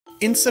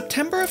In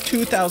September of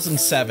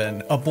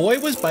 2007, a boy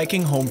was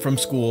biking home from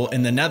school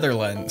in the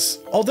Netherlands.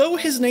 Although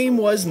his name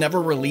was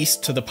never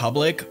released to the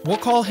public, we'll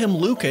call him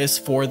Lucas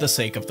for the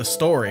sake of the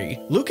story.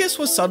 Lucas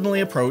was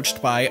suddenly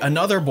approached by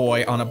another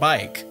boy on a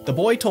bike. The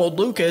boy told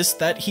Lucas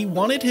that he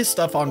wanted his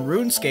stuff on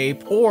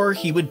RuneScape or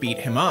he would beat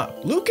him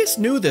up. Lucas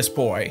knew this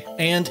boy,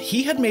 and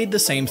he had made the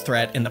same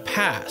threat in the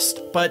past,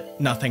 but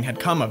nothing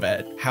had come of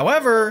it.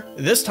 However,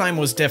 this time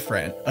was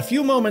different. A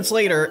few moments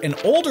later, an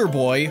older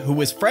boy who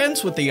was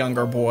friends with the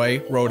younger boy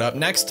rode up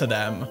next to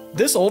them.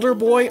 This older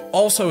boy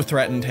also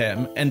threatened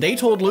him, and they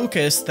told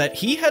Lucas that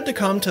he had to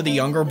come to the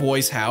younger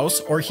boy's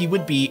house or he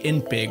would be in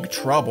big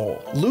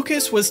trouble.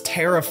 Lucas was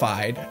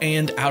terrified,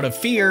 and out of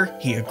fear,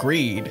 he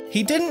agreed.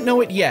 He didn't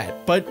know it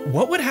yet, but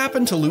what would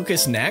happen to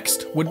Lucas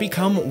next would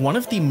become one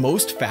of the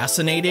most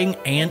fascinating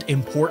and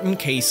important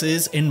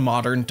cases in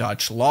modern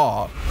Dutch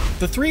law.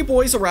 The three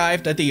boys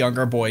arrived at the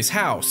younger boy's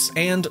house,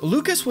 and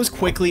Lucas was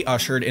quickly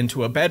ushered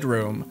into a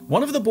bedroom.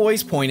 One of the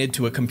boys pointed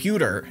to a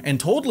computer and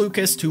told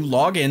Lucas to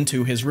log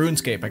into his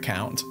RuneScape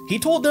account. He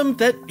told them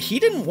that he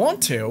didn't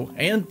want to,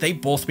 and they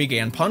both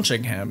began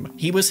punching him.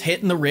 He was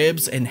hit in the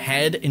ribs and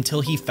head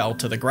until he fell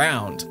to the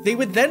ground. They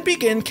would then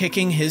begin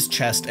kicking his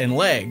chest and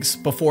legs,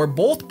 before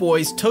both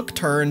boys took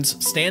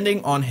turns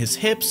standing on his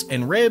hips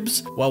and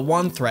ribs while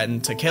one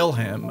threatened to kill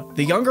him.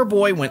 The younger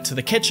boy went to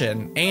the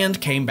kitchen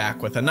and came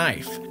back with a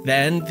knife.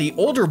 Then the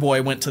older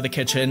boy went to the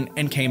kitchen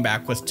and came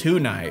back with two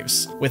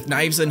knives. With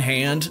knives in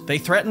hand, they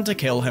threatened to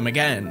kill him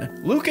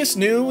again. Lucas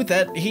knew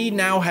that he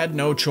now had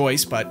no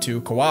choice but to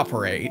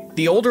cooperate.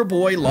 The older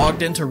boy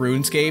logged into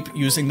RuneScape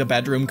using the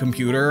bedroom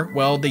computer,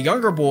 while the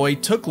younger boy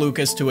took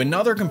Lucas to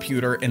another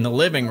computer in the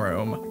living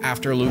room.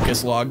 After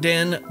Lucas logged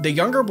in, the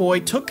younger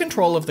boy took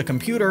control of the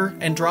computer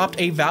and dropped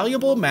a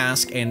valuable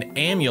mask and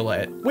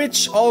amulet,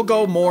 which I'll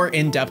go more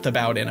in depth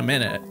about in a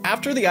minute.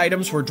 After the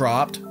items were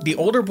dropped, the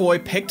older boy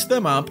picked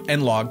them up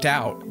and logged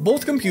out.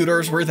 Both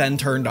computers were then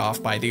turned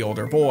off by the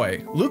older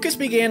boy. Lucas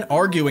began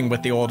arguing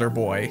with the older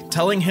boy,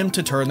 telling him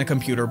to turn the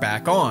computer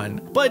back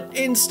on, but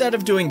instead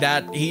of doing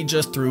that, he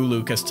just threw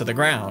Lucas to the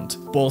ground.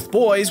 Both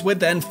boys would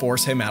then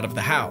force him out of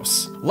the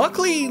house.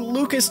 Luckily,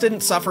 Lucas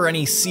didn't suffer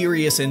any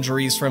serious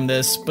injuries from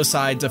this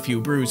besides a few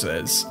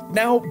bruises.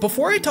 Now,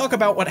 before I talk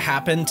about what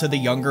happened to the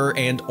younger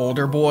and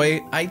older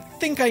boy, I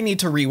think I need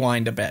to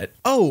rewind a bit.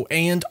 Oh,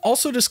 and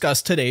also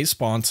discuss today's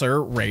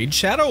sponsor, Raid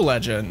Shadow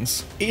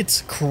Legends.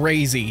 It's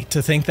crazy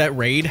to think that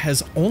Raid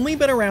has only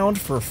been around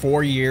for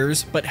 4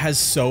 years, but has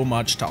so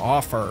much to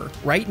offer.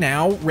 Right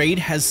now, Raid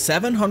has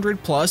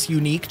 700 plus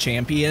unique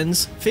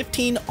champions,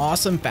 15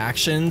 awesome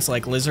factions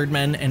like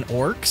lizardmen and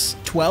orcs,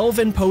 12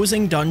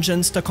 imposing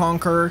dungeons to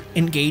conquer,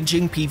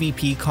 engaging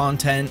PvP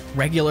content,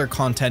 regular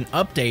content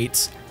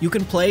updates. You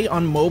can play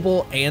on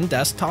mobile and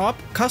desktop,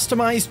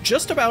 customize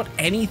just about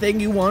anything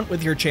you want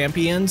with your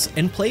champions,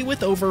 and play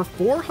with over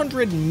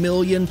 400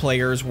 million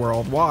players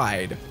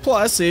worldwide.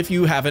 Plus, if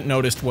you haven't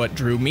noticed what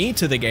drew me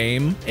to the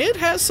game, it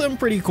has some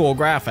pretty cool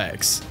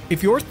graphics.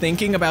 If you're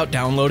thinking about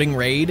downloading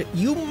Raid,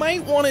 you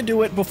might want to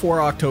do it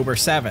before October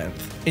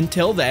 7th.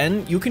 Until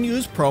then, you can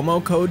use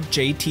promo code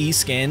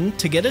JTSkin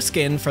to get a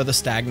skin for the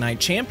Stag Knight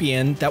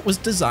champion that was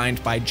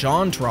designed by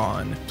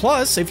JonTron.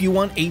 Plus, if you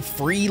want a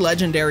free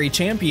legendary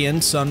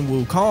champion, Sun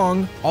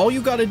Wukong, all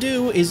you gotta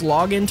do is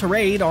log into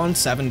Raid on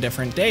 7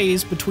 different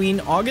days between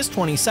August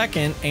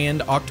 22nd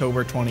and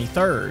October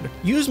 23rd.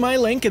 Use my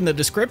link in the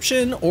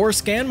description or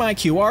scan my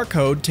QR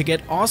code to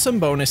get awesome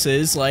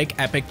bonuses like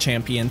Epic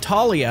Champion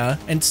Talia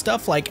and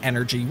stuff like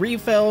energy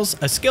refills,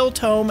 a skill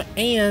tome,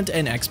 and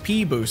an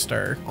XP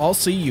booster. I'll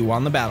see you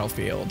on the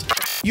battlefield.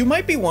 You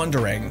might be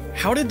wondering,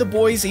 how did the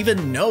boys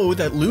even know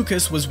that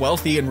Lucas was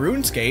wealthy in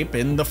RuneScape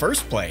in the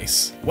first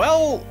place?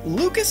 Well,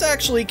 Lucas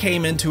actually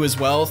came into his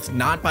wealth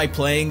not by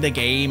playing the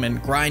game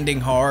and grinding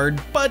hard,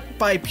 but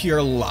by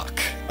pure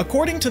luck.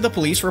 According to the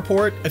police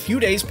report, a few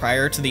days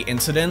prior to the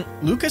incident,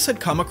 Lucas had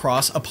come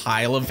across a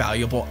pile of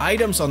valuable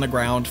items on the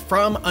ground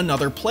from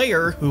another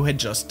player who had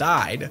just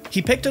died.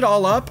 He picked it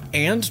all up,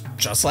 and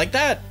just like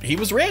that, he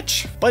was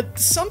rich. But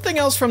something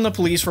else from the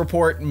police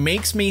report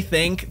makes me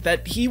think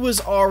that he was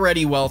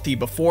already wealthy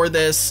before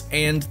this,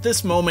 and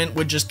this moment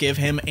would just give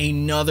him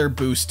another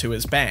boost to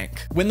his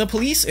bank. When the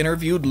police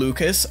interviewed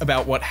Lucas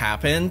about what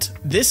happened,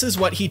 this is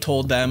what he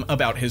told them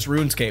about his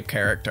RuneScape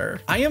character.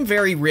 I am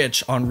very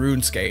rich on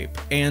RuneScape,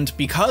 and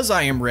because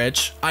I am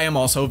rich, I am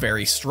also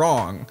very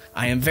strong.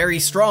 I am very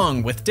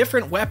strong with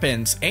different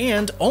weapons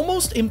and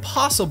almost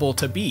impossible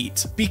to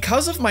beat.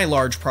 Because of my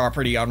large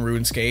property on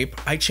RuneScape,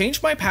 I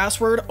change my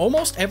password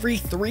almost every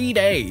 3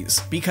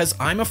 days because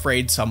I'm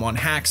afraid someone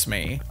hacks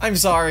me. I'm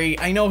sorry,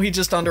 I know he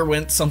just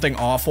underwent something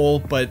awful,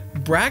 but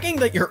bragging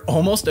that you're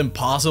almost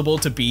impossible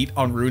to beat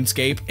on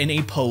RuneScape in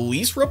a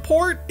police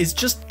report is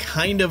just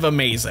kind of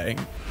amazing.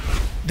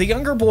 The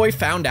younger boy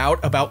found out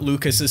about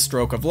Lucas's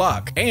stroke of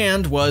luck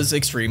and was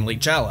extremely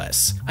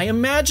jealous. I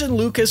imagine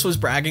Lucas was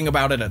bragging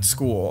about it at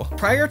school.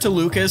 Prior to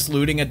Lucas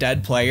looting a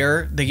dead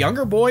player, the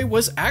younger boy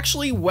was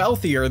actually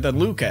wealthier than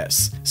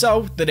Lucas.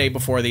 So, the day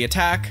before the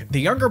attack,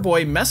 the younger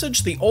boy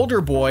messaged the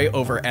older boy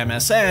over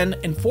MSN,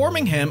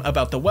 informing him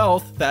about the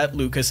wealth that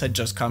Lucas had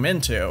just come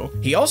into.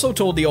 He also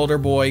told the older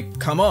boy,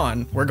 "Come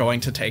on, we're going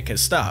to take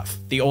his stuff."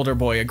 The older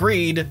boy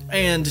agreed,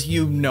 and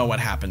you know what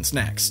happens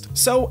next.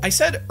 So, I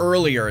said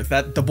earlier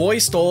that the boy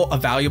stole a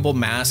valuable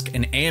mask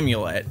and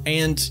amulet,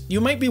 and you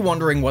might be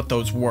wondering what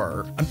those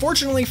were.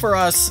 Unfortunately for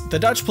us, the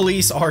Dutch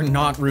police are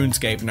not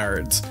RuneScape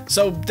nerds,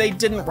 so they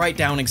didn't write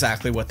down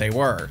exactly what they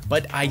were,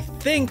 but I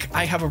think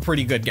I have a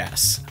pretty good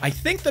guess. I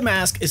think the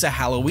mask is a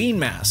Halloween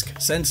mask,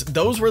 since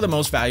those were the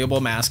most valuable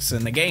masks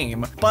in the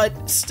game,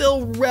 but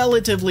still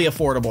relatively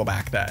affordable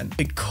back then.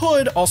 It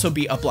could also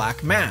be a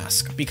black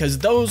mask, because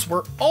those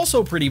were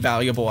also pretty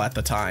valuable at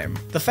the time.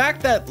 The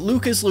fact that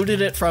Lucas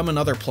looted it from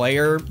another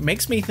player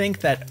makes me think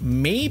that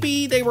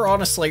maybe they were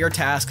on a Slayer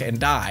task and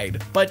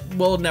died, but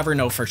we'll never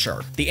know for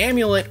sure. The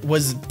amulet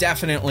was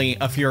definitely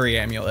a Fury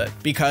amulet,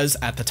 because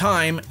at the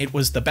time, it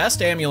was the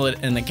best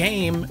amulet in the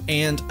game,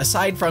 and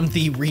aside from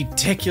the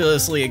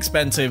ridiculously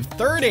expensive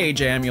Third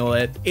Age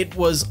amulet, it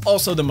was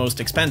also the most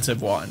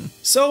expensive one.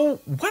 So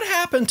what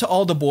happened to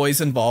all the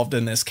boys involved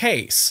in this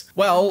case?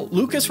 Well,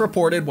 Lucas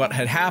reported what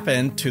had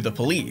happened to the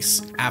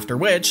police, after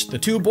which the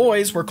two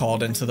boys were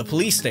called into the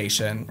police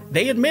station.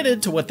 They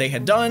admitted to what they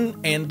had done,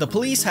 and the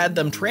police had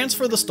them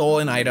transfer the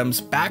stolen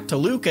items back to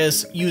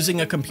Lucas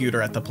using a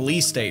computer at the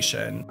police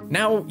station.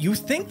 Now, you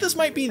think this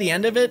might be the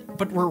end of it,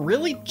 but we're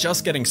really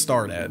just getting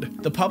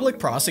started. The public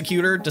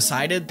prosecutor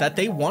decided that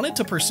they wanted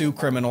to pursue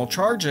criminal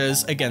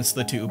charges against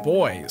the two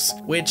boys,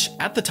 which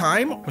at the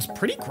time was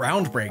pretty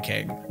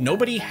groundbreaking.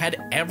 Nobody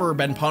had ever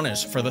been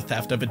punished for the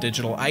theft of a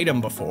digital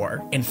item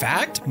before. In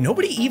fact,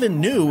 nobody even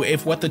knew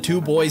if what the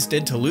two boys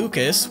did to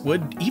Lucas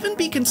would even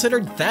be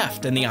considered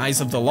theft in the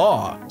eyes of the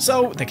law.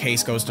 So the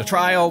case goes to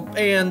trial,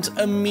 and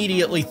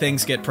immediately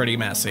things get pretty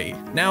messy.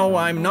 Now,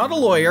 I'm not a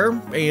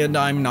lawyer, and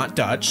I'm not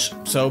Dutch,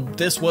 so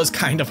this was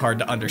kind of hard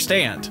to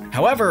understand.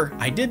 However,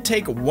 I did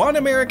take one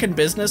American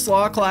business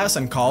law class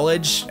in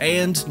college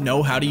and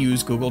know how to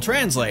use Google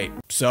Translate.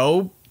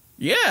 So,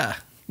 yeah.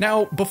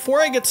 Now,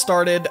 before I get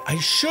started, I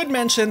should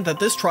mention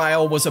that this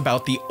trial was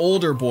about the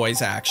older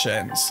boy's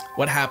actions.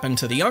 What happened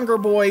to the younger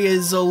boy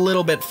is a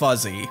little bit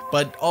fuzzy,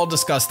 but I'll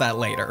discuss that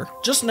later.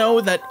 Just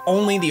know that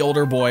only the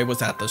older boy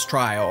was at this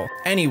trial.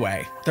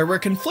 Anyway, there were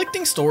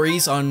conflicting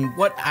stories on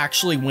what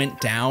actually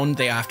went down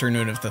the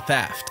afternoon of the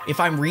theft.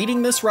 If I'm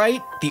reading this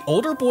right, the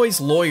older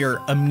boy's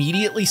lawyer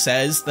immediately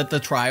says that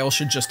the trial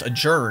should just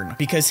adjourn,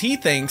 because he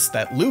thinks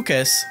that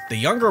Lucas, the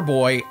younger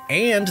boy,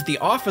 and the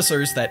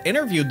officers that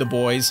interviewed the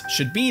boys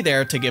should be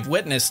there to give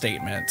witness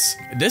statements.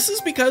 This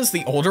is because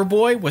the older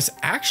boy was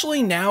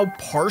actually now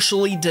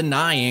partially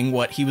denying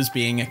what he was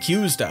being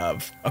accused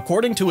of.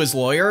 According to his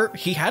lawyer,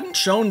 he hadn't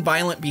shown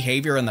violent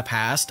behavior in the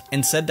past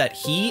and said that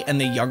he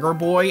and the younger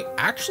boy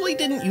actually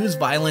didn't use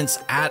violence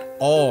at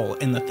all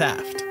in the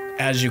theft.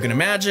 As you can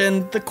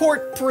imagine, the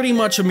court pretty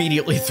much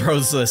immediately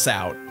throws this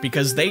out,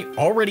 because they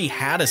already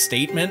had a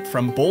statement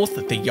from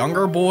both the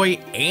younger boy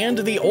and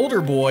the older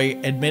boy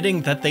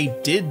admitting that they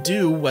did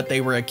do what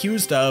they were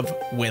accused of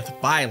with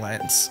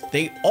violence.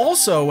 They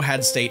also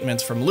had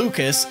statements from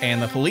Lucas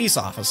and the police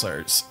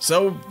officers,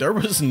 so there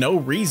was no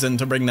reason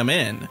to bring them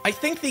in. I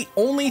think the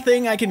only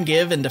thing I can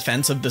give in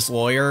defense of this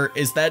lawyer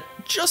is that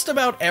just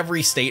about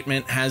every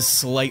statement has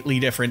slightly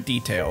different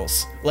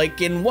details.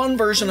 Like in one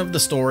version of the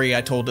story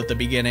I told at the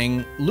beginning,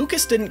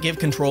 Lucas didn't give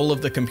control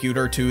of the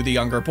computer to the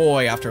younger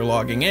boy after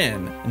logging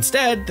in.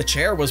 Instead, the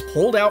chair was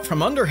pulled out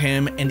from under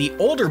him and the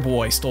older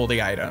boy stole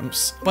the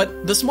items.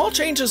 But the small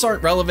changes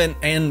aren't relevant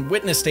and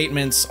witness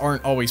statements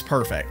aren't always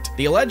perfect.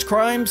 The alleged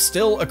crime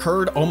still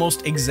occurred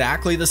almost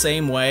exactly the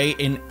same way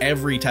in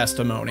every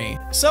testimony.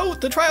 So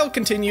the trial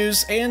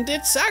continues, and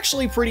it's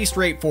actually pretty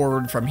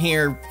straightforward from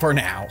here for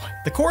now.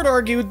 The court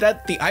argued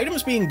that the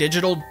items being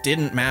digital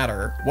didn't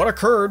matter. What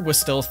occurred was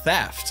still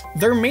theft.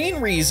 Their main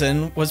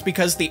reason was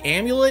because the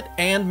amulet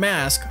and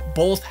mask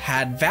both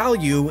had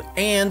value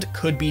and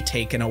could be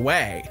taken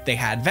away. They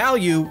had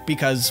value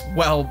because,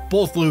 well,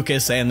 both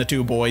Lucas and the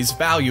two boys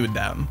valued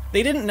them.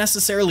 They didn't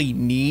necessarily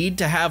need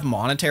to have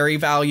monetary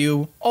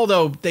value,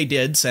 although they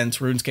did, since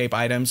RuneScape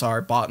items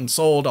are bought and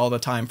sold all the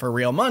time for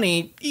real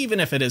money, even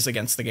if it is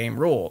against the game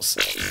rules.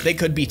 They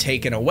could be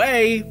taken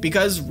away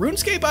because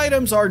RuneScape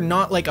items are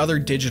not like other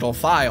digital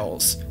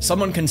files.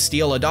 Someone can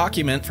steal a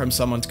document from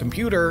someone's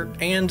computer,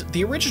 and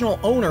the original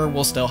owner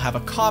will still have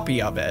a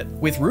copy of it.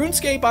 With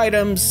RuneScape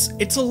items,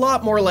 it's a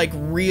lot more like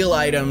real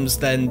items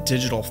than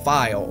digital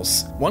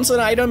files. Once an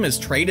item is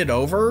traded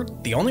over,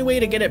 the only way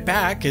to get it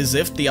back is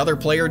if the other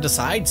player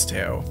decides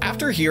to.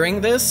 After hearing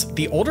this,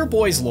 the older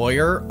boy's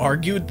lawyer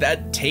argued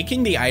that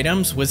taking the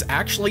items was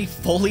actually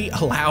fully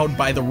allowed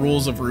by the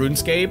rules of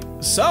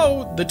RuneScape,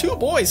 so the two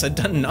boys had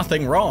done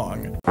nothing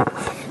wrong.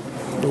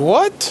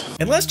 What?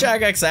 Unless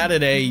Jagex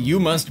added a "you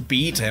must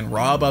beat and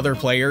rob other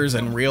players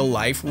in real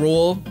life"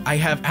 rule, I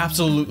have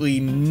absolutely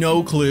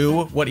no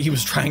clue what he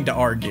was trying to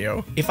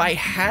argue. If I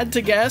had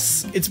to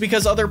guess, it's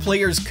because other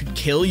players could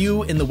kill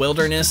you in the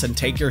wilderness and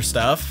take your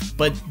stuff,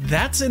 but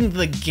that's in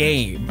the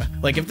game.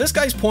 Like, if this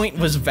guy's point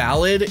was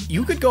valid,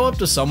 you could go up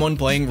to someone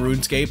playing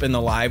RuneScape in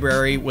the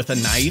library with a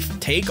knife,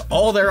 take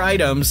all their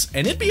items,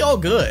 and it'd be all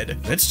good.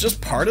 It's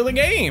just part of the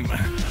game.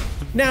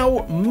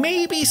 Now,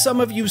 maybe some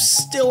of you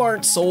still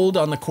aren't sold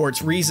on the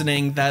court's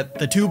reasoning that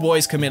the two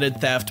boys committed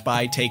theft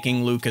by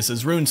taking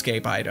Lucas's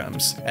RuneScape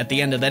items. At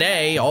the end of the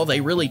day, all they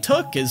really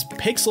took is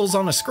pixels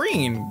on a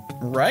screen,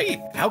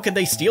 right? How could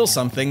they steal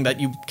something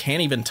that you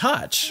can't even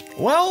touch?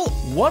 Well,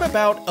 what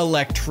about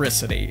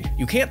electricity?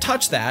 You can't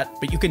touch that,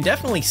 but you can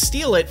definitely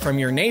steal it from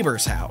your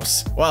neighbor's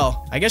house.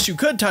 Well, I guess you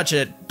could touch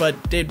it, but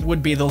it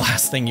would be the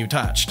last thing you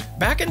touched.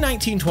 Back in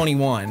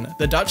 1921,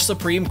 the Dutch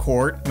Supreme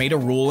Court made a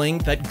ruling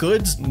that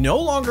goods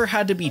no longer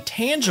had to be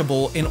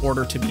tangible in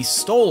order to be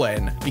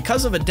stolen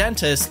because of a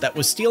dentist that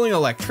was stealing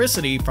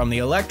electricity from the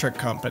electric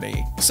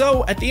company.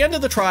 So at the end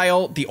of the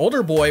trial, the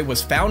older boy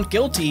was found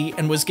guilty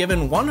and was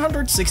given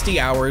 160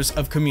 hours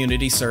of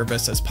community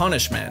service as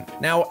punishment.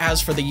 Now,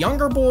 as for the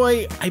younger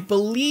boy, I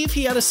believe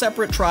he had a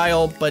separate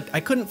trial, but I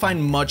couldn't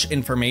find much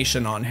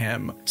information on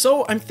him.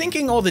 So I'm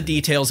thinking all the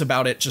details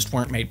about it just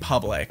weren't made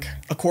public.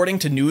 According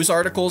to news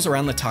articles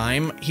around the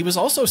time, he was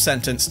also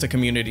sentenced to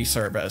community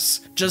service.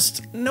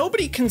 Just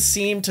nobody can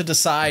seem to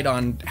decide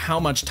on how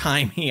much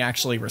time he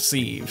actually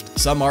received.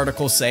 Some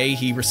articles say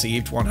he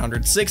received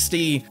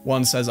 160,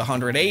 one says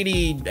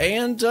 180,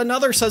 and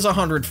another says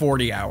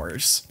 140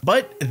 hours.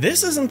 But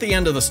this isn't the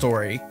end of the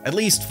story, at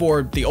least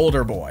for the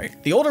older boy.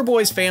 The older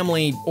boy's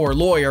family, or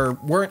lawyer,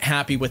 weren't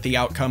happy with the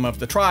outcome of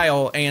the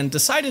trial and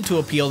decided to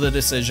appeal the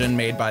decision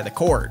made by the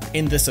court.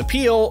 In this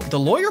appeal, the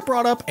lawyer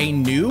brought up a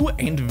new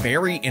and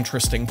very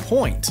interesting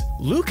point.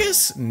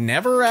 Lucas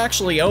never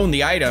actually owned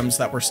the items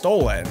that were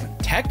stolen.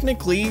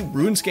 Technically,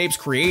 RuneScape's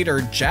creator,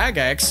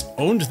 Jagex,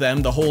 owned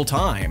them the whole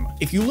time.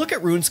 If you look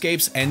at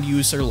RuneScape's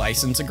end-user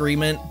license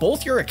agreement,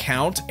 both your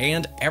account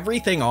and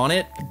everything on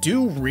it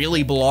do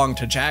really belong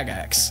to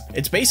Jagex.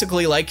 It's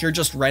basically like you're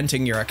just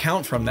renting your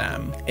account from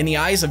them. In the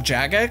eyes of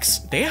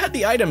Jagex, they had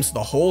the items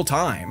the whole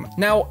time.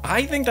 Now,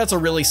 I think that's a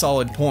really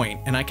solid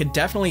point, and I could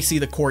definitely see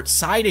the court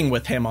siding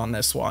with him on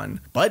this one,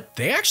 but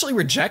they actually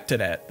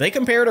rejected it. They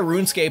compared a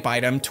RuneScape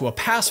item to a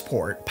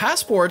passport.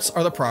 Passports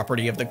are the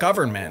property of the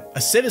government.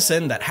 A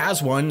citizen that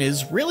has one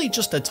is really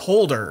just its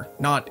holder,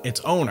 not its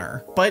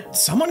owner. But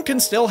someone can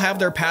still have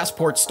their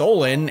passport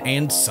stolen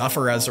and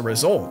suffer as a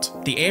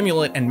result. The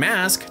amulet and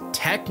mask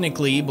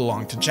technically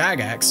belong to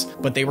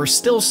Jagex, but they were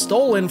still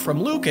stolen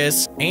from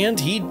Lucas, and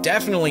he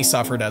definitely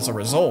suffered as a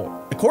result.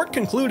 The court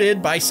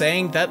concluded by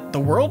saying that the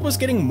world was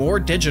getting more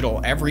digital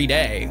every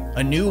day.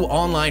 A new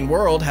online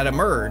world had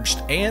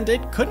emerged, and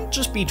it couldn't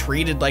just be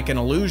treated like an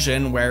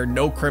illusion where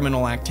no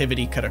criminal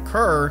activity could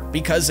occur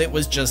because it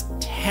was just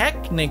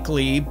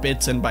technically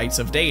bits and bytes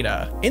of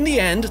data. In the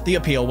end, the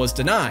appeal was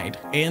denied,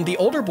 and the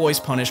older boy's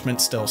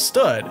punishment still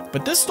stood.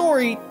 But this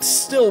story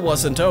still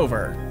wasn't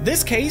over.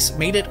 This case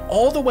made it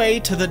all the way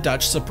to the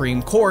Dutch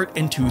Supreme Court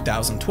in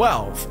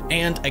 2012.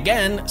 And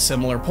again,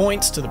 similar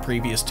points to the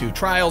previous two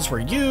trials were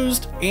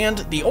used, and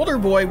the older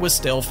boy was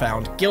still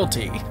found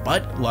guilty.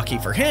 But lucky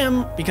for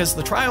him, because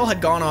the trial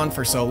had gone on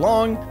for so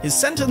long, his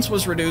sentence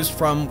was reduced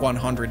from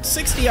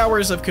 160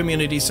 hours of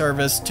community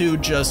service to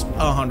just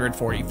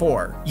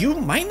 144. You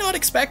might not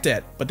expect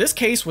it, but this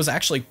case was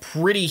actually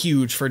pretty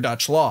huge for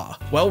Dutch law.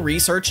 While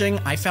researching,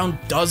 I found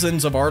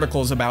dozens of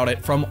articles about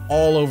it from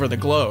all over the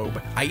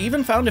globe. I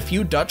even found a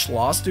few Dutch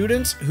law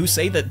students who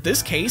say that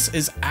this case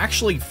is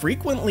actually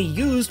frequently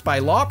used by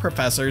law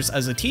professors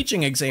as a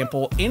teaching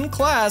example in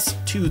class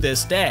to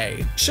this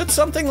day. Should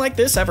something like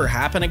this ever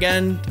happen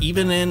again,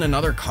 even in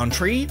another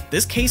country,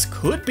 this case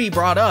could be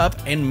brought up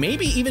and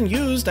maybe even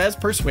used as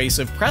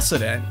persuasive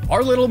precedent.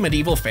 Our little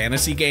medieval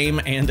fantasy game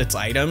and its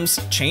items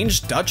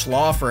changed Dutch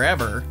law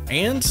forever,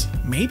 and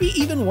maybe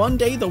even one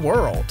day the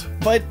world.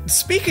 But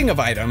speaking of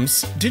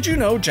items, did you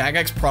know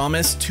Jagex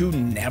promised to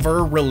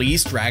never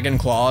release dragon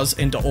claws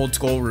into old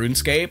school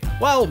RuneScape?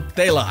 Well,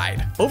 they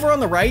lied. Over on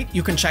the right,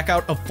 you can check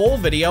out a full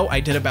video I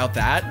did about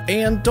that,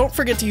 and don't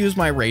forget to use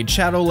my Raid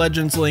Shadow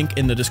Legends link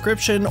in the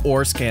description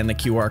or scan the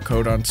QR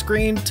code on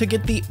screen to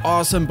get the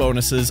awesome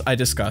bonuses I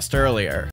discussed earlier.